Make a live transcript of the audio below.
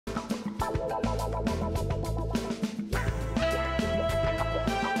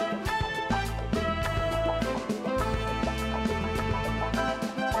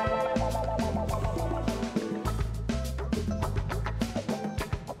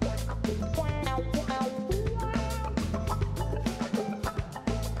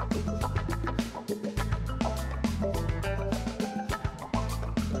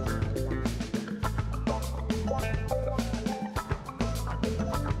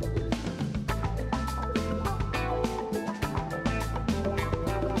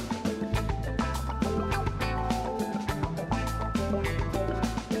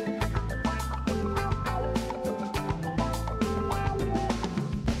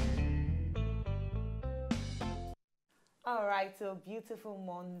right, so beautiful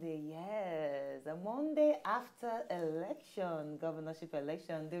Monday, yes. A Monday after election, governorship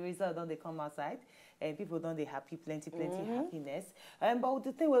election, the result don't they come outside and people don't they happy, plenty happiness. But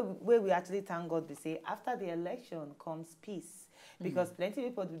the thing where we actually thank God, we say after the election comes peace. Because plenty of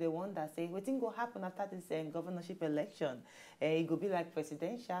people do the one that say, what thing go happen after this governorship election? It go be like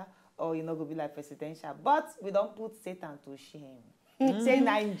presidential or you know go be like presidential. But we don't put Satan to shame. Say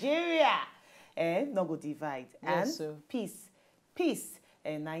Nigeria. Not go divide. Yes, and peace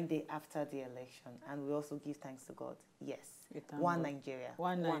 9 days after the election. And we also give thanks to God. Yes. One Nigeria.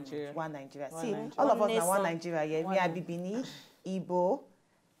 One Nigeria. One Nigeria. One See, Nigeria. all of us are one Nigeria. Yeah, we are Bibini, Igbo,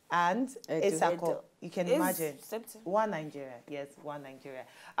 and Esako. You can imagine. One Nigeria. Yes, one Nigeria.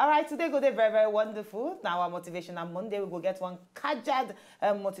 All right, today go there very, very wonderful. Now our Motivational Monday, we will get one kajad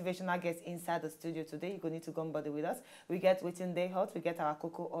motivational guest inside the studio today. You're going to need to go and body with us. We get Waiting Day Hot. We get our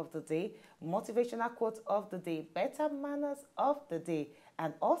cocoa of the day, motivational quote of the day, better manners of the day,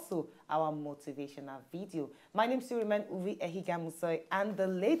 and also our motivational video. My name is Suriman Uvi Ehigamusoy, and the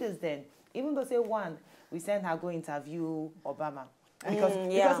ladies then, even though say one, we send her go interview Obama.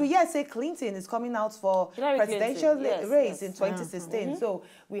 Because we hear say Clinton is coming out for presidential race in 2016. So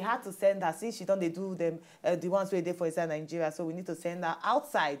we had to send her, since she don't they do them the ones where they for inside Nigeria. So we need to send her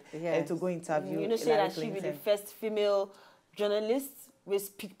outside to go interview. You know, say that she be the first female journalist we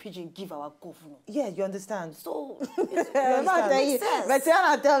speak pidgin give our governor. Yeah, you understand. So but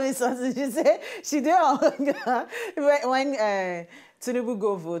tell me something. She say she did when Tinubu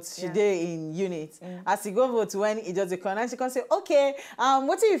go vote, she did in unit. As he go vote when he does the corner, she can say, okay,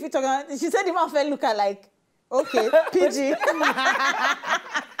 what if you talk about? She said the man felt look at like, okay, pidgin.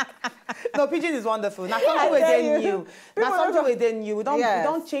 No, pidgin is wonderful. Now something within you. Now something within you. We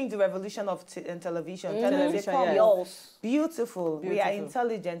don't change the revolution of television. Television, beautiful. We are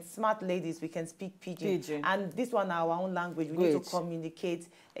intelligent, smart ladies. We can speak pidgin. And this one, our own language. We need to communicate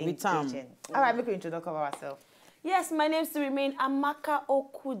in pidgin. All right, make an introduction of ourselves. Yes, my name still remain Amaka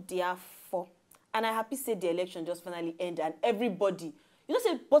Okudiafo. And I'm happy to say the election just finally ended and everybody, you know,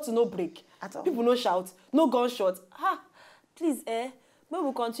 say, but no break. People no shout, no gunshot. Please, may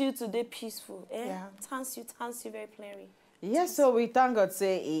we continue to be peaceful. Thanks you very plainly. Yes, so we thank God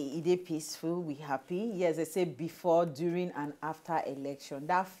say it is peaceful, we happy. Yes, I say before, during, and after election.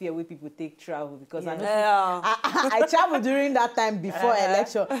 That fear where people take travel because I travel during that time before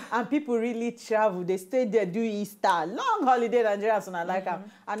election, and people really travel. They stay there, do Easter, long holiday, Nigerians and I like them.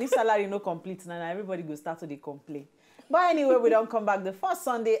 And if salary no complete, now everybody go start to complain. But anyway, we don't come back the first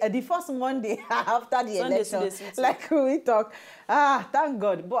Sunday, the first Monday after the election. Like we talk. Thank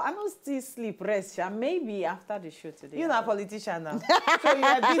God. But I don't still sleep, rest. Maybe after the show today. You're not a politician now. So you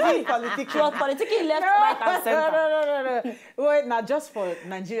are busy politicking. You are politicking left, right, and center. No. Wait, now just for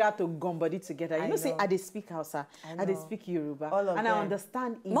Nigeria to gum body together. You know, say I speak Hausa, I speak Yoruba, and I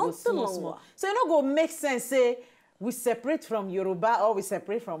understand Igbo small. So you know, go make sense. Say we separate from Yoruba or we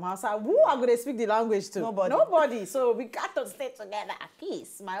separate from Hausa. Who are going to speak the language to? Nobody. So we got to stay together.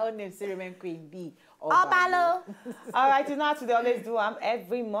 Peace. My own name is Sirimen Queen B. Obalo. All right, you know how to always do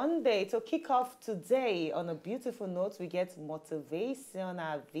every Monday. To kick off today on a beautiful note, we get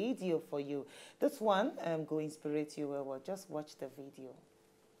motivational video for you. This one go inspire you well. Just watch the video.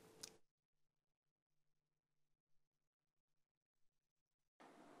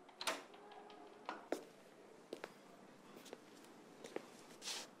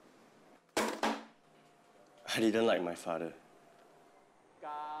 I didn't like my father.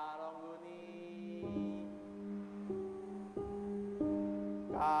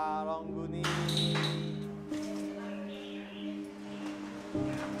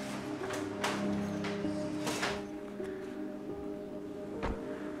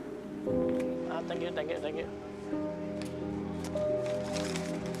 Thank you.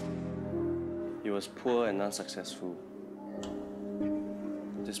 He was poor and unsuccessful,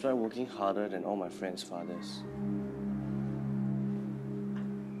 despite working harder than all my friends' fathers.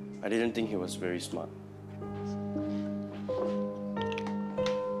 I didn't think he was very smart.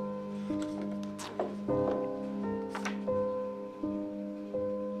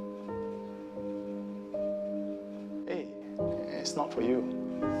 Hey, it's not for you.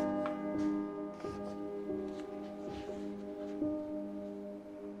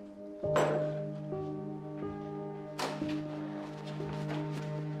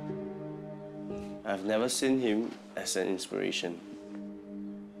 I've never seen him as an inspiration.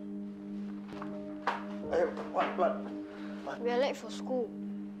 Hey, what? We are late for school.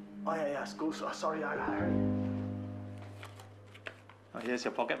 Oh, yeah, school. Sorry, here's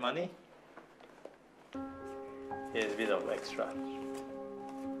your pocket money. Here's a bit of extra.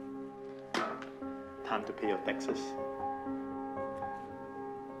 Time to pay your taxes.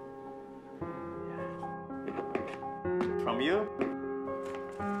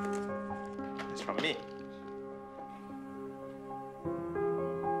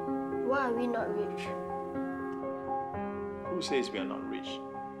 Why are we not rich? Who says we are not rich?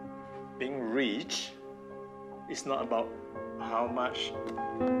 Being rich is not about how much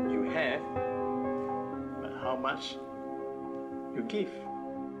you have, but how much you give.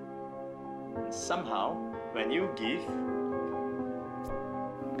 And somehow, when you give,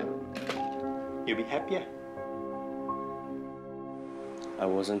 you'll be happier. I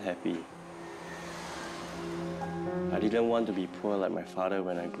wasn't happy. I didn't want to be poor like my father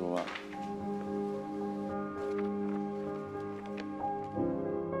when I grow up.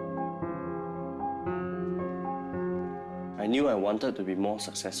 I knew I wanted to be more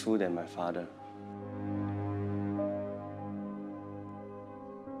successful than my father.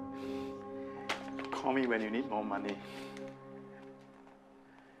 Call me when you need more money.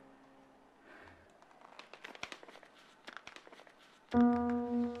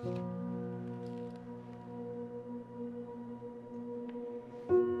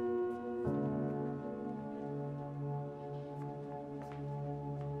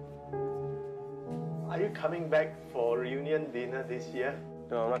 Are you coming back for reunion dinner this year?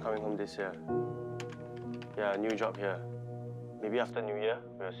 No, I'm not coming home this year. Yeah, new job here. Maybe after New Year,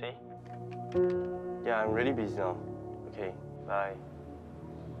 we'll see. Yeah, I'm really busy now. Okay, bye.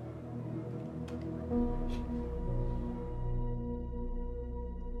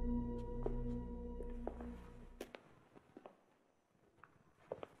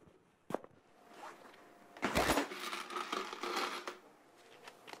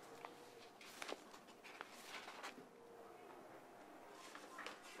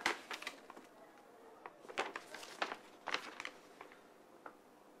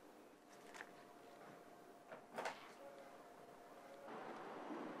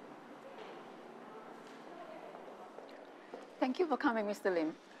 Thank you for coming, Mr.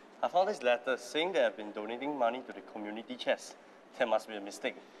 Lim. I found this letter saying that I've been donating money to the community chest. There must be a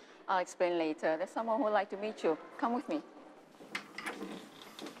mistake. I'll explain later. There's someone who would like to meet you. Come with me.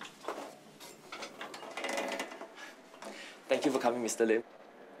 Thank you for coming, Mr. Lim.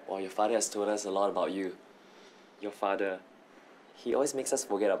 Well, your father has told us a lot about you. Your father, he always makes us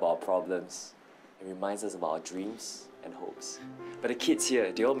forget about our problems and reminds us about our dreams and hopes. But the kids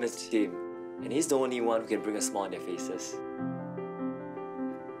here, they all miss him. And he's the only one who can bring a smile on their faces.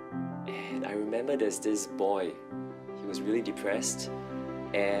 And I remember there's this boy. He was really depressed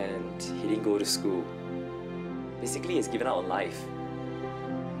and he didn't go to school. Basically, he's given up on life.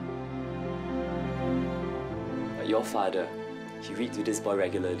 But your father, he reads to this boy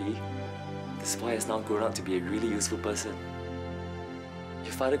regularly. This boy has now grown up to be a really useful person.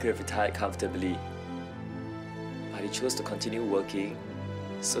 Your father could have retired comfortably, but he chose to continue working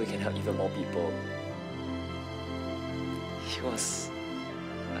so he can help even more people. He was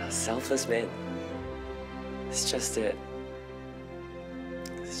a selfless man. It's just that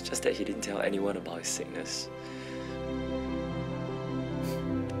he didn't tell anyone about his sickness.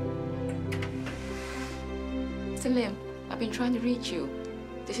 Mr. Lim, I've been trying to reach you.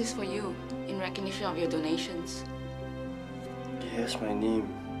 This is for you, in recognition of your donations. Yes, my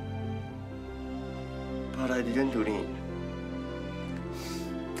name. But I didn't donate.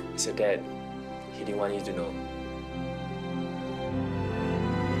 It's your dad. He didn't want you to know.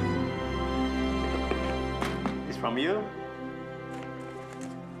 It's from you.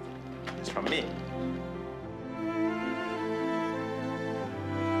 It's from me.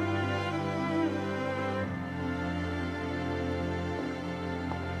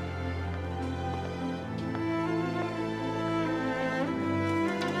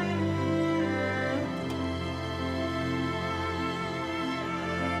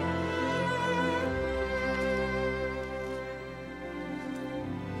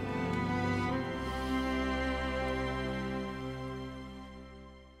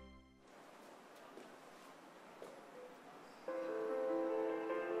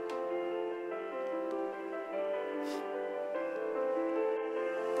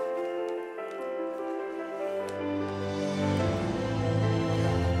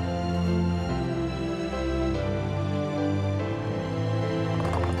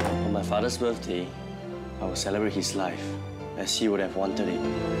 On my father's birthday, I will celebrate his life as he would have wanted it.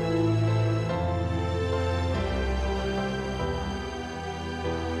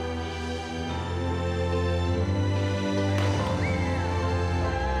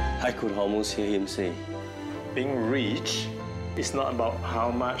 I could almost hear him say, Being rich is not about how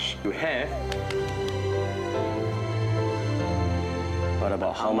much you have, but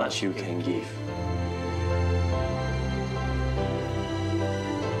about how much you can give.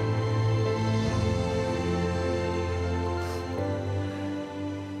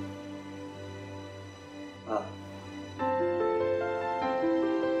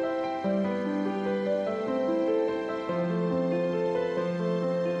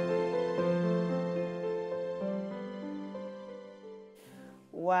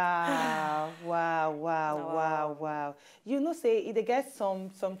 say they get some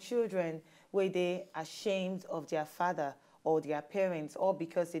children where they ashamed of their father or their parents, or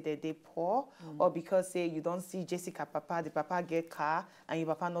because they poor, or because say you don't see Jessica papa, the papa get car and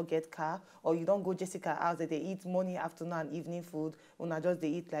your papa not get car, or you don't go Jessica house that they eat morning, afternoon and evening food, when just they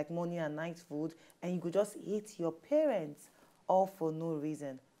eat like morning and night food, and you could just hate your parents all for no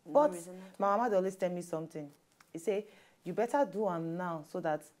reason. But my mama always tell me something. He say, you better do them now so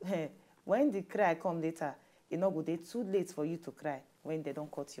that when the cry come later, it not go, they too late for you to cry when they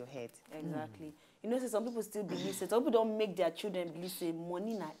don't cut your head. Exactly. You know, some people still believe, some people don't make their children believe, say,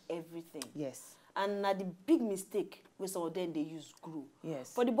 money na everything. Yes. And na the big mistake where some of them they use grow.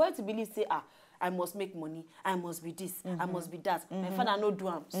 Yes. For the boy to believe, say, I must make money, I must be this, I must be that. My father no do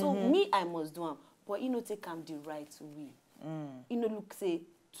am. So me, I must do am. But you know, take am the right way. You know, look, say,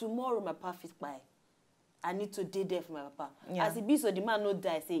 tomorrow my papa fit buy. I need to stay there for my papa. Yeah. As he be, so the man no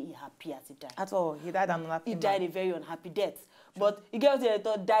die, say he happy as he died. At all. He died an unhappy He died a very unhappy death. But he gave the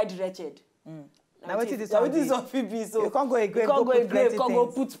thought, died wretched. Now what is this one be so? You can't go a grave, can't go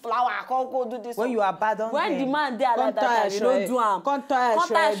put flower, can't go do this. When you abandon when the man there like that, you don't do am.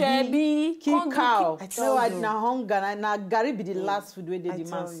 Contact be kill cow. I tell you. Na hunger, na gari be the last food where they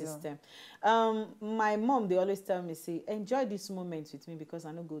demand system. My mom, they always tell me, say, enjoy this moment with me because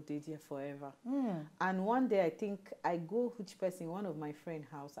I don't go date here forever. And one day, I think I go which person, one of my friend's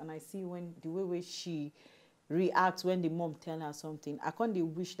house, and I see when the way she reacts when the mom tell her something. I can't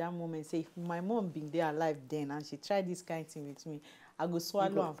wish that moment, say, if my mom been there alive then and she tried this kind of thing with me, I go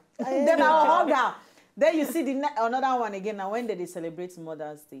swallow her. Then I'll hug her. Then you see another one again, now when they celebrate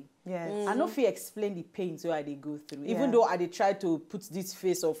Mother's Day. Yes. I know if you explain the pains where they go through, even though I try to put this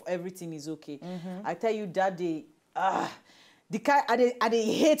face of everything is okay. I tell you that day, the kind I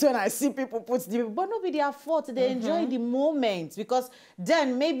hate when I see people put the, but not be their fault. They enjoy the moment because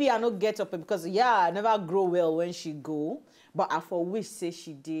then maybe I not get up because I never grow well when she go, but I for wish say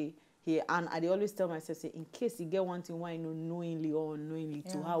she did here, and I always tell myself, say, in case you get one thing why you know knowingly or unknowingly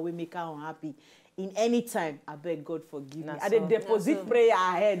to how we make her unhappy in any time, I beg God forgive me. I did deposit prayer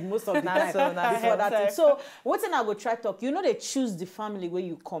ahead most of the time before that thing. So what thing I go try talk, you know they choose the family where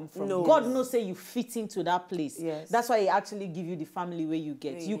you come from. No. God knows say you fit into that place. Yes. That's why he actually give you the family where you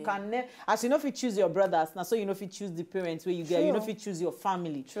get. You can never, as you know if you choose your brothers, now so you know if you choose the parents where you get, you know if you choose your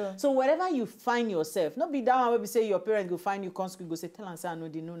family. So wherever you find yourself, not be down where we say your parents go find you, go say, tell and say I know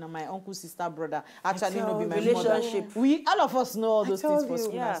they know now my uncle, sister, brother. Actually no be my relationship. We all of us know all those things for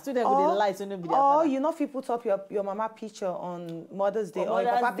school. Yeah. Students with the lights, so no be their father. You know if you put up your mama picture on Mother's Day or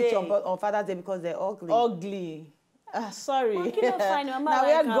your papa picture on Father's Day because they're ugly. Ugly. Sorry. Now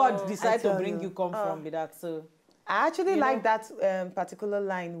where God decide to bring you come from with that. So I actually like that particular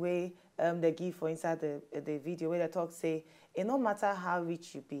line where they give for inside the video where they talk say, it no matter how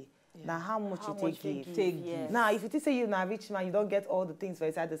rich you be, now how much you take give. Now if you say you're not rich man, you don't get all the things for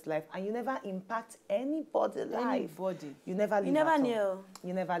inside this life and you never impact anybody's life. You never live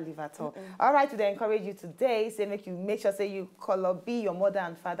You never live at all. All right, today encourage you today, say make sure say you color be your mother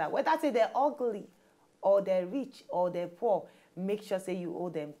and father. Whether say they're ugly or they're rich or they're poor, make sure say you owe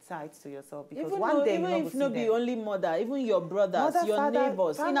them tight to yourself because even one day even if not be only mother, even your brothers, your father,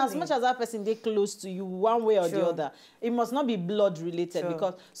 neighbors, family. In as much as that person they close to you one way or the other, it must not be blood related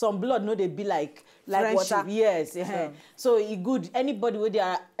because some blood no they be like water. Yes, so it good anybody where they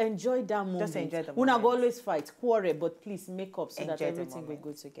are enjoy that moment. Just enjoy the moment. Una go always fight, quarrel, but please make up so that everything will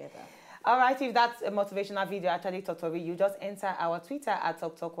go together. All right, if that's a motivational video, actually, tori, you just enter our Twitter at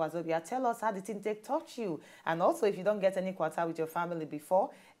Wazobia. Tell us how the thing touch you. And also, if you don't get any quarter with your family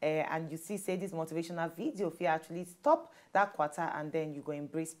before, and you see, say, this motivational video, if you actually stop that quarter and then you go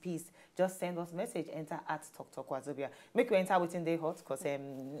embrace peace, just send us message, enter at Wazobia. Make you enter within the hot because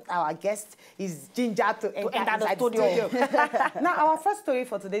our guest is ginger to enter the studio. Now, our first story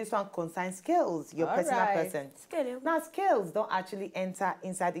for today, this one concerns Scales, your personal person. Now, Scales don't actually enter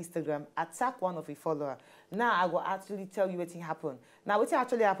inside Instagram, attack one of your followers. Now, I will actually tell you what happened. Now, what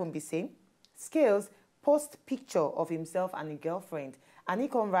actually happened be same. Scales post picture of himself and a girlfriend. And he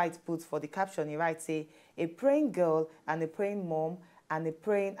can write, put for the caption, he writes, say, a praying girl and a praying mom and a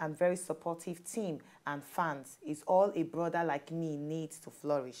praying and very supportive team and fans is all a brother like me needs to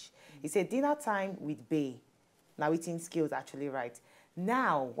flourish. He said, dinner time with Bay. Now, it's in Skills actually right.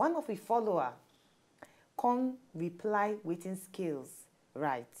 Now, one of his followers can reply within Skills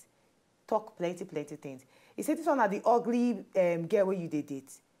right. Talk plenty things. He said, this one are the ugly girl where you did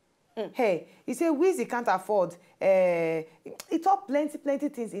it. Hey, he said, Wizzy can't afford. He talk plenty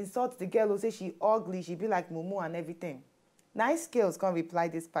things, insult the girl who say she ugly, she be like Mumu and everything. Nice Skills can reply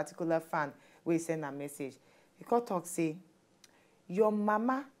this particular fan where he send a message. He can talk say, your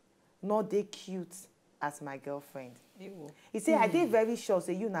mama not they cute as my girlfriend. He say, I dey very sure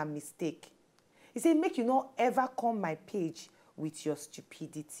say you na mistake. He say, make you not ever come my page with your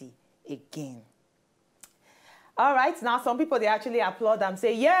stupidity again. All right, now some people, they actually applaud and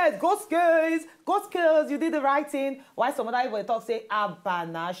say, yes, go skills, you did the right thing. Why some other people talk, say,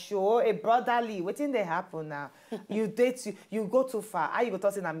 abana, sure, a brotherly, waiting they happen now. You go too far. Are you go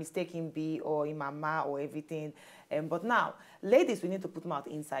talk saying a mistake in B or in mama or everything? But now, ladies, we need to put them out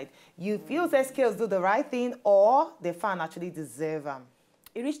inside. You feel that skills do the right thing or the fan actually deserve them?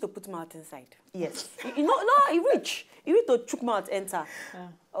 He reached to put him out inside. Yes. No, he reached. He reached to chook him out enter.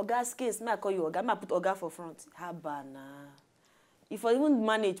 Oga's case, may I call you Oga? May I put Oga for front? Habana. If I even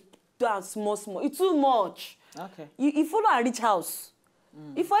manage down small, it's too much. Okay. You follow a rich house.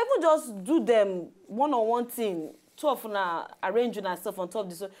 If I even just do them one-on-one thing, two of na arrange yourself on top of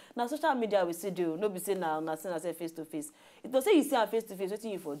this. Now social media we see do. No be say now say face to face. It does say you see her face to face. What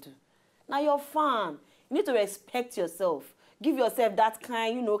you for do? Now you're fan. You need to respect yourself. Give yourself that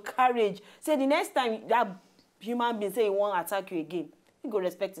kind, courage. Say the next time that human being say he won't attack you again, you go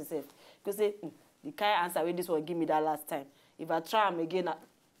respect yourself. You go say, the kind answer where this one give me that last time. If I try him again,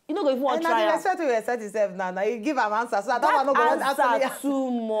 you know, if you want to try. And respect to yourself now. Now you give an answer. So that one not go answer too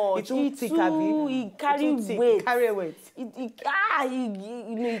much. It's too. He carry weight. Carry weight.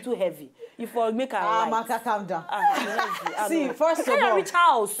 It's too heavy. You for make a Maka, calm down. See, first of all, rich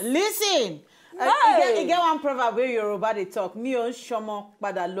house. Listen. You get one proverb where Yoruba they talk. Mi on shomo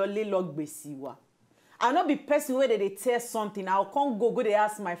pada lole log besiwa. I'll not be person where they tell something. I'll come go they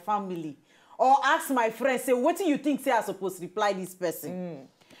ask my family or ask my friends. Say, what do you think? Say I supposed to reply this person.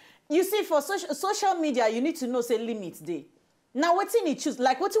 You see, for social media, you need to know say limits day. Now, what you choose?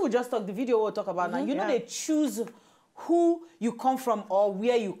 Like what we just talk the video we'll talk about now. You know they choose who you come from or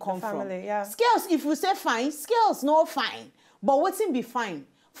where you come from. Scales, if you say fine, scales no fine. But what's in be fine?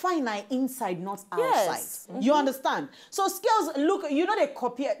 Fine are inside, not outside. You understand? So scales, look, they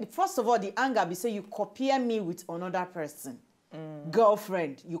copy. First of all, the anger be say you compare me with another person.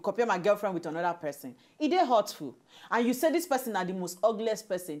 Girlfriend, you compare my girlfriend with another person. It is hurtful. And you say this person are the most ugliest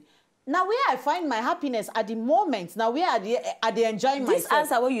person. Now where I find my happiness at the moment, now where are they enjoying myself? This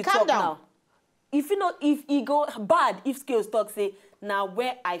answer where you calm talk down. Now. If you know, if it go bad, if scales talk say, now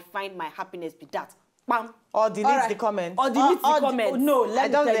where I find my happiness be that. Bam. Or delete the comment. Or delete the comment. No,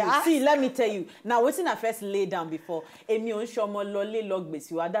 let me tell you. See, let me tell you. Now, what's in I first lay down before? Emi on shomo lole log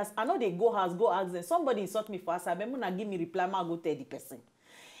besiwa. That's I know they go house, go ask them. Somebody insult me for answer. But when give me reply, I go tell the person.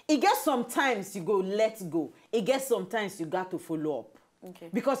 It gets sometimes you go let go. It gets sometimes you got to follow up. Okay.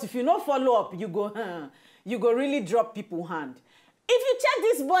 Because if you don't follow up, you go really drop people's hand. If you check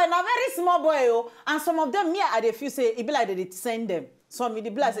this boy, now very small boy, and some of them, I they feel say it be like they send them. Some in the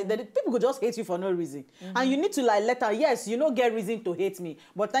black say that people could just hate you for no reason. And you need to like let her, yes, you don't get reason to hate me.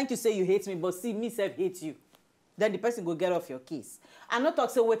 But thank you say you hate me, but see me self hate you. Then the person go get off your case. I'm not talk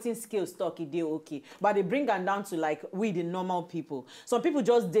say waiting skills talk it they okay. But they bring them down to like we the normal people. Some people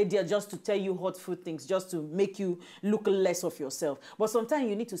just did there just to tell you hurtful things, just to make you look less of yourself. But sometimes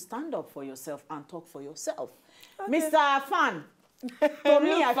you need to stand up for yourself and talk for yourself. Okay. Mr. Fan, to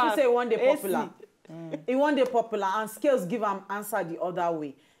me, I feel say one day popular. He one day popular and scales give them answer the other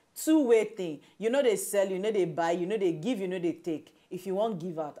way. Two-way thing. You know they sell, you know they buy, you know they give, you know they take. If you want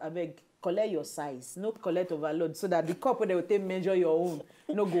give out, I beg, collect your size. No collect overload so that the cup they will take measure your own.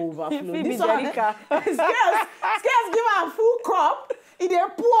 No go overflow. This one, scales give them full cup. If they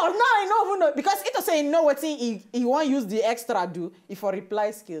poor, now I know who know. Because it will say you know what he won't use the extra do if for reply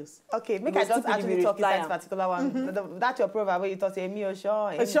skills. Okay, make I just actually talk inside this particular one. That's your proverb where you talk say me or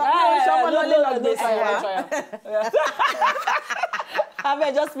Sean. I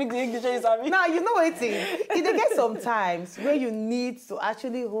may just speak the English. Now you know what it is. If they get sometimes where you need to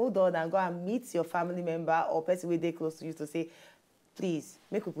actually hold on and go and meet your family member or person where they close to you to say, please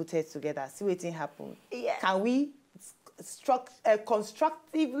make we put heads together, see what thing happen. Yeah. Can we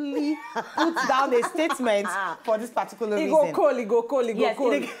constructively put down a statement for this particular reason? He go call. He go call. No.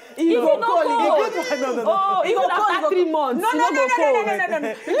 He go after 3 months. No.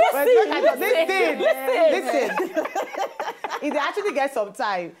 Listen. If they actually get some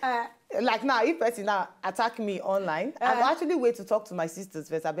time, like now, if person now attack me online, I will actually wait to talk to my sisters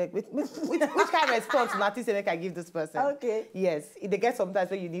first. I beg, which kind of response Nati say make I give this person? Okay. Yes, if they get sometimes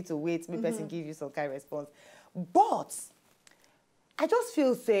where you need to wait, make person give you some kind of response. But I just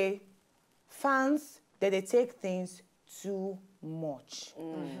feel say fans that they take things too much.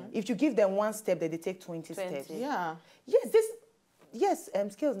 If you give them one step, that they take 20 steps. Yeah. Yes,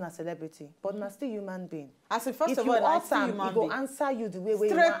 skills not celebrity, but not still human being. As a first if of you all, ask him, human he will being. answer you the way we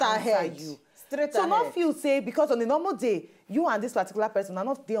straight want ahead. Answer you. Straight so ahead. not feel say because on a normal day you and this particular person are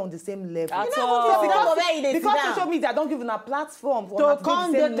not there on the same level. At all. Because social media don't give them a platform for to the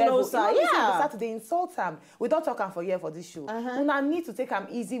come same level. closer. Yeah. Start to insult them. We don't talk am for here for this show. Una need to take them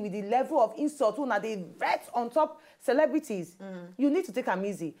easy with the level of insult. Una they vet on top celebrities. You need to take them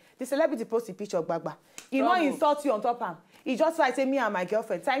easy. The celebrity post a picture of Gbagba. He not insult you on top am. He just like say me and my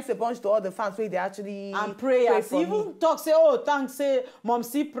girlfriend. Thanks a bunch to all the fans where they actually and prayers. pray Even me. talk say, oh, thanks, say mom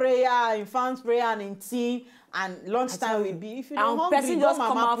see prayer, in fans prayer and in teen. And lunchtime will be. If you're hungry, person just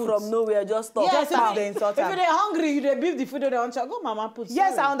come out from nowhere, just stop. Yes, Just they insult if am. you're hungry, you dey beef the food they want to go mama put.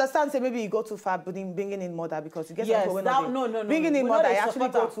 Yes, sorry. I understand. Say maybe you go too far, bringing in mother because you get Yes, some people that, when no. bringing in We mother know they you actually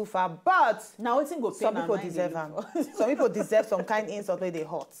support go am. too far. But Now it's go some people deserve them. Some people deserve some kind insult where they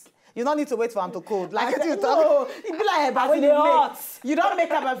hot. You don't need to wait for them to cold. Like you talk. No, it be like but when you make, you don't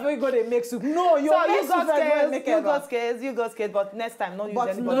make up before you go they make soup. No, you So make you got soup and scared, make you got scared, but next time not use But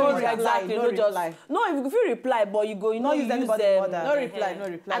anybody. no mother. reply, Exactly, no no just reply. no. If you reply, but you go, you No know, use you anybody mother. No reply, no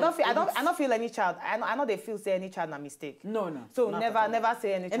reply. I don't feel any child. I know they feel say any child a mistake. No. So not never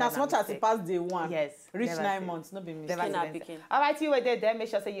say any child. And as much as it past day one, Yes, reach never 9 say. months, not be mistake. Never Skin say picking. all right, you were there. Make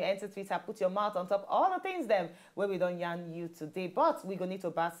sure say you enter Twitter, put your mouth on top all the things them where we don't yarn you today. But we gonna need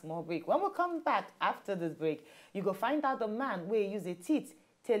to pass small break. When we come back after this break, you go find out the man where use a teeth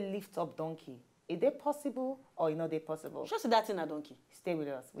to lift up donkey. Is it possible or is not possible? Just that in a donkey. Stay with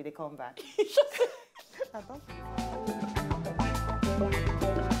us. We they come back.